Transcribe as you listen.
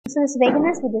So this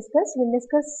Wegners we discussed. We'll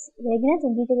discuss Wegners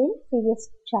in detail in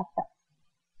previous chapter.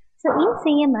 So in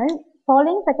CML,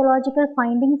 following pathological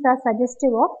findings are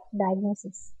suggestive of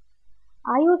diagnosis.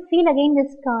 I would feel again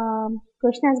this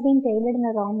question has been tailored in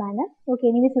a wrong manner. Okay,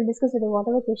 anyways we'll discuss with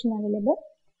whatever question available.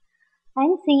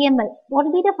 And CML, what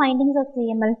will be the findings of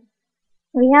CML?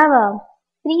 We have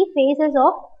three phases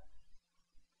of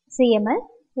CML.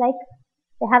 Like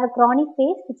they have a chronic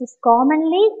phase, which is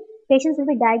commonly patients will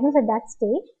be diagnosed at that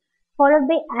stage, followed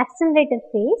by accelerated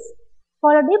phase,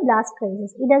 followed by blast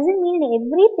crisis. It doesn't mean in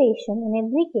every patient, in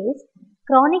every case,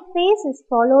 chronic phase is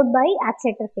followed by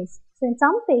accelerated phase. So in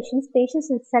some patients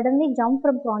will suddenly jump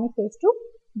from chronic phase to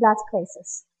blast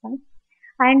crisis. Right?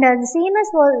 And the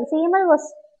CML was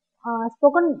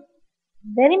spoken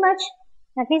very much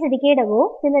at least till a decade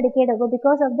ago,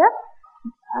 because of the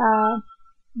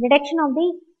detection of the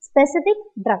specific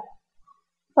drug.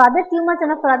 For other tumors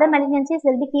and for other malignancies,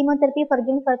 there will be chemotherapy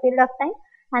given for a period of time,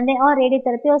 and then or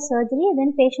radiotherapy or surgery,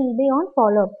 then patient will be on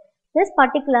follow-up. This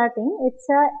particular thing, it's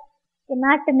a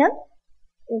imatinib,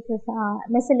 it is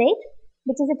mesylate,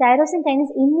 which is a tyrosine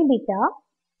kinase inhibitor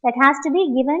that has to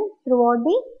be given throughout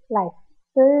the life.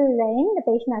 Till then, the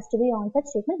patient has to be on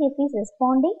such treatment if he is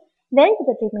responding well to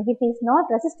the treatment, if he is not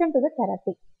resistant to the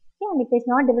therapy, okay, and if he is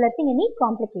not developing any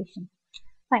complication.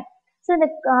 Fine. So, the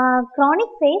chronic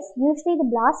phase, usually the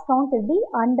blast count will be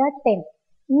under 10,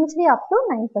 usually up to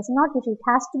 9%, not usually, it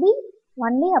has to be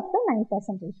only up to 9%.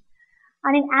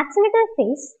 And in accelerated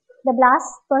phase, the blast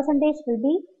percentage will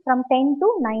be from 10 to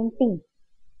 19.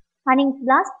 And in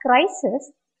blast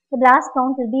crisis, the blast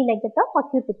count will be like that of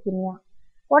acute leukemia.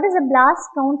 What is the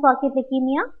blast count for acute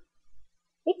leukemia?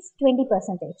 It's 20%.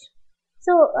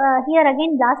 So, here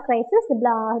again blast crisis, the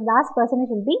blast percentage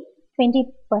will be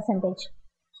 20%.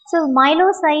 So,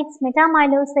 myelocytes,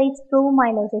 metamyelocytes,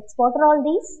 promyelocytes, what are all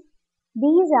these?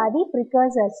 These are the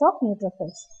precursors of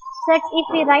neutrophils. So, if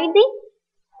we write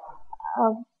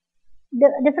the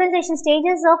differentiation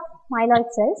stages of myeloid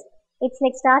cells, it's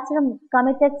like starts from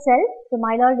committed cell to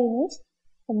myeloid lineage,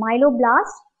 the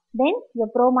myeloblast, then your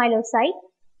promyelocyte,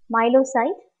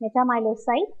 myelocyte,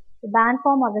 metamyelocyte, the band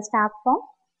form or the stap form,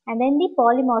 and then the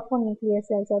polymorphonuclear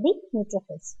cells or the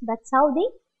neutrophils. That's how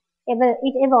it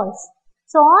evolves.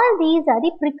 So all these are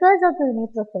the precursors of the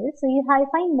neutrophils. So you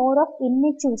find more of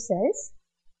immature cells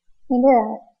in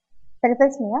the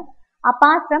peripheral smear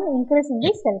apart from increase in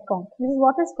the cell count. This is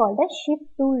what is called a shift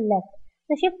to left.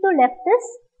 The shift to left is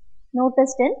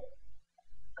noticed in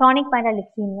chronic myeloid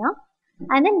leukemia.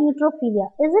 And then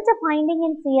neutrophilia. Is it a finding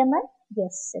in CML?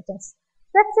 Yes, it is.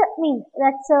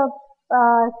 That's a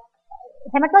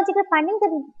hematological finding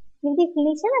that give the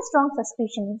clinician a strong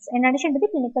suspicion in addition to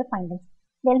the clinical findings.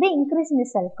 There will be increase in the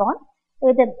cell count,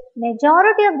 with the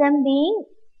majority of them being,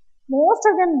 most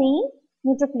of them being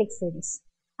neutrophilic series.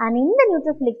 And in the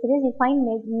neutrophilic series, you find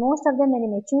most of them in a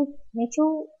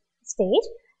mature stage,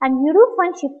 and you do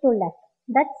find shift to left.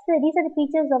 These are the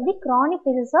features of the chronic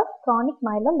phases of chronic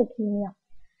myeloid leukemia.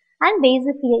 And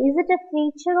basophilia, is it a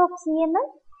feature of CML?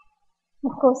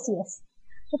 Of course, yes.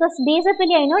 Because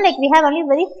basophilia, we have only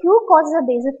very few causes of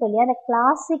basophilia. The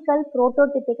classical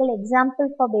prototypical example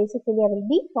for basophilia will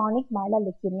be chronic myeloid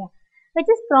leukemia, which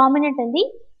is prominent in the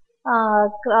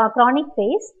chronic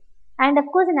phase. And of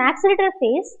course, in accelerated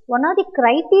phase, one of the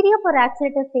criteria for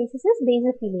accelerated phases is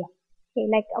basophilia. Okay,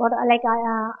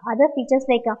 other features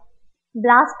like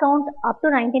blast count up to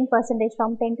 19%,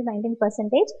 from 10 to 19%,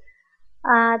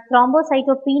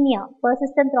 thrombocytopenia,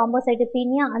 persistent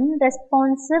thrombocytopenia,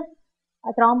 unresponsive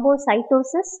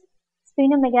thrombocytosis,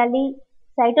 splenomegaly,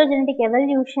 cytogenetic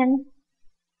evolution,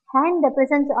 and the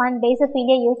presence on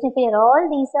basophilia, eosinophilia, all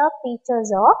these are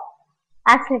features of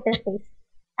accelerated phase.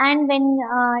 And when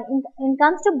it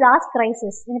comes to blast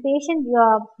crisis, when a patient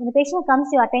comes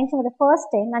to your attention for the first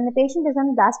time and the patient is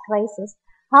on blast crisis,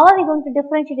 how are we going to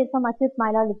differentiate it from acute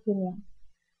myeloid leukemia?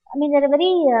 There are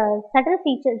very subtle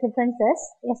differences,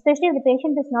 especially if the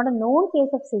patient is not a known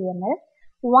case of CML.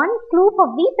 One clue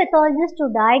for we pathologists to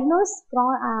diagnose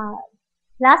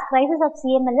blast crisis of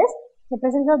CML is the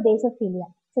presence of basophilia.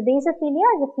 So, basophilia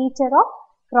is a feature of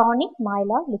chronic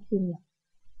myeloid leukemia.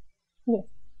 Yes.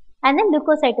 And then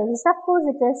leukocytosis, of course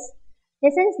it is.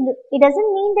 It doesn't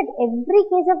mean that every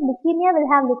case of leukemia will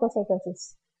have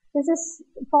leukocytosis. This is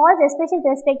false, especially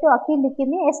with respect to acute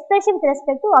leukemia, especially with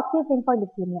respect to acute lymphoid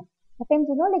leukemia. Sometimes,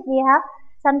 we have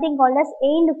something called as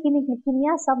leukemic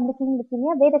leukemia, subleukemic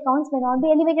leukemia, where the counts may not be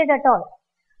elevated at all.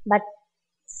 But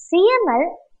CML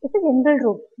is a general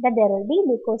rule that there will be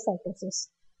leukocytosis.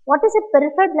 What is a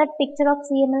peripheral blood picture of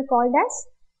CML called as?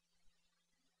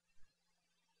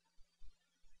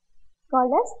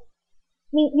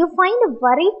 You find a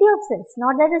variety of cells,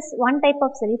 not that is one type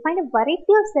of cell. You find a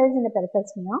variety of cells in the peripheral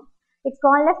spina. It's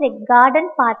called as like garden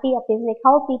party appearance, like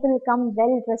how people come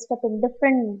well dressed up in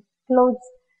different clothes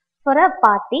for a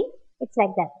party. It's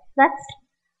like that. That's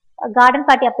a garden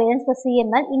party appearance for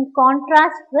CML in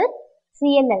contrast with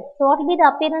CLL. So what will be the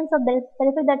appearance of the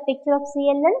peripheral, that picture of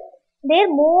CLL?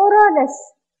 They're more or less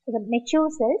the mature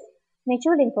cells,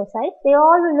 mature lymphocytes. They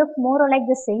all will look more or like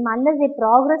the same unless they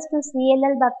progress to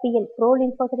CLL by PL,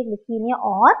 pro-lymphocytic leukemia,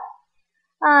 or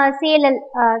CLL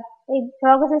it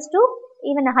progresses to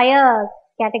even higher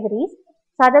categories.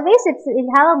 So otherwise it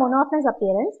will have a monotonous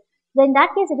appearance. Then in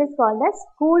that case it is called as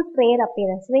school prayer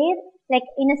appearance, where like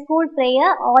in a school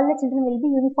prayer all the children will be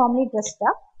uniformly dressed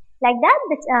up. Like that,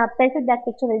 that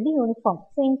picture will be uniform.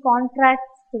 So in contrast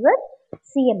with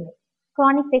CML,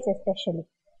 chronic phase especially.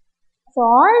 So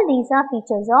all these are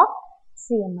features of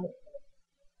CML.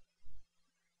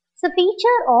 So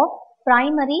feature of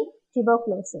primary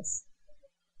tuberculosis.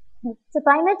 So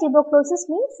primary tuberculosis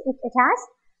means it has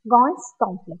Ghon's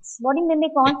complex. What do you mean by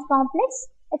Ghon's complex?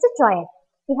 It's a triad.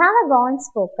 We have a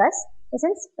Ghon's focus, this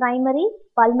is primary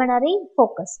pulmonary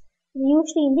focus,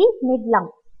 usually in the mid lung,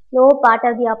 lower part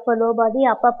of the upper lobe or the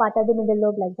upper part of the middle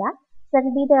lobe, like that. So that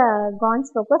will be the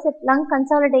Ghon's focus with lung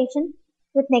consolidation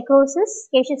with necrosis,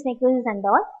 caseous necrosis and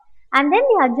all, and then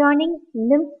the adjoining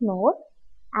lymph node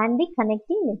and the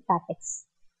connecting lymphatics.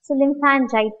 So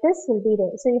lymphangitis will be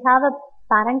there. So you have a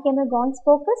parenchymal Ghon's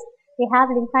focus, we have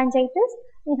lymphangitis,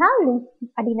 we have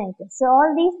lymphadenitis. So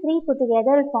all these three put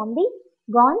together will form the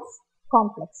Ghon's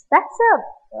complex. That's a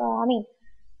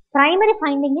primary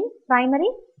finding in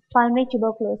primary pulmonary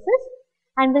tuberculosis.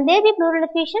 And will there be pleural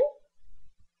effusion?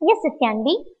 Yes, it can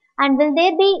be. And will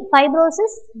there be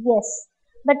fibrosis? Yes.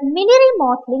 But miliary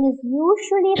mottling is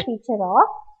usually a feature of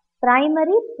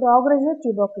primary progressive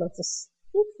tuberculosis.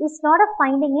 It's not a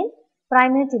finding in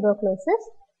primary tuberculosis.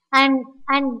 And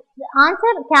the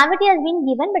answer cavity has been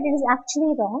given, but it is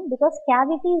actually wrong, because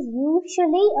cavity is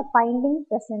usually a finding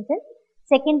present in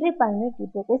secondary pulmonary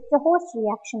tuberculosis. It's a host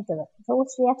reaction to it. It's a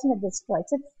host reaction that destroys.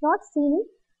 So it's not seen in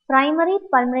primary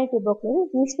pulmonary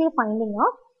tuberculosis, usually a finding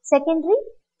of secondary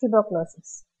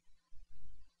tuberculosis.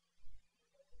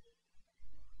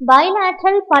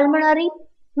 Bilateral pulmonary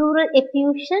pleural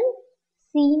effusion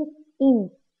seen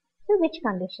in which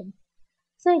condition?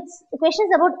 So the question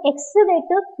is about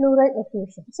exudative pleural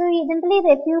effusion. So generally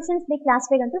the effusions be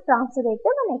classified into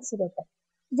transudative and exudative.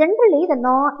 Generally the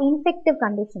non-infective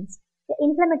conditions, the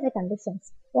inflammatory conditions,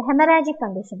 the hemorrhagic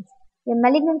conditions, the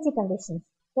malignancy conditions,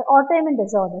 the autoimmune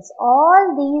disorders,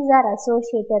 all these are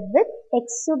associated with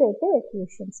exudative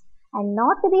effusions, and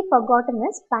not to be forgotten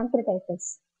is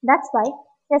pancreatitis. That's why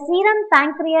the serum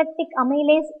pancreatic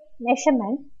amylase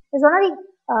measurement is one of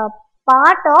the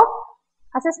part of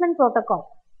assessment protocol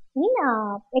in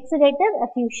exudative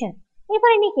effusion, for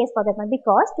any case for that one,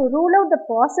 because to rule out the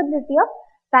possibility of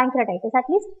pancreatitis, at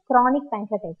least chronic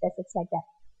pancreatitis, it's like that.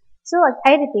 So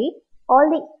I repeat, all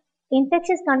the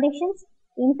infectious conditions,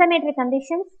 inflammatory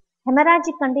conditions,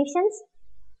 hemorrhagic conditions,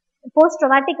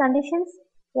 post-traumatic conditions,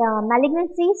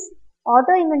 malignancies,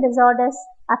 autoimmune disorders,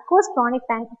 of course chronic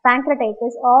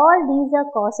pancreatitis, all these are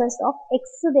causes of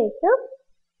exudative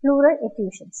pleural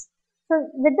effusions. So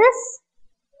with this,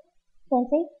 you can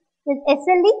say, with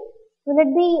SLE, will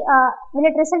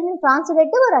it result in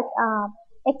transudative or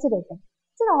exudative?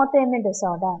 It's an autoimmune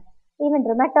disorder. Even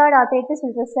rheumatoid arthritis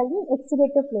will result in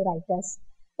exudative pleuritis,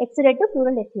 exudative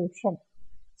pleural effusion.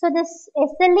 So this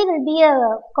SLE will be a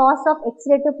cause of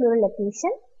exudative pleural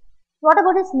effusion. What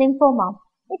about this lymphoma?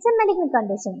 It's a malignant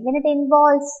condition. When it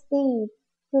involves the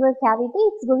pleural cavity,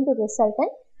 it's going to result in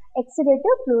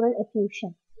exudative pleural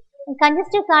effusion. And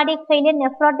congestive cardiac failure,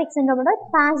 nephrotic syndrome are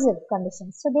passive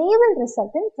conditions. So they will result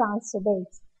in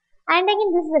transudates. And again,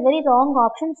 this is a very wrong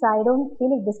option, so I don't feel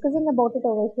like discussing about it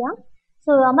over here.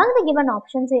 So among the given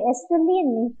options, SLE and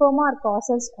lymphoma are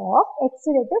causes of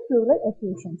exudative pleural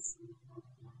effusions.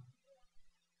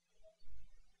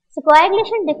 So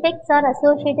coagulation defects are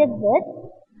associated with,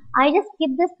 I just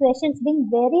skip this question, it's being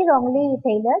very wrongly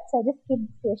tailored, so I just skip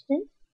this question.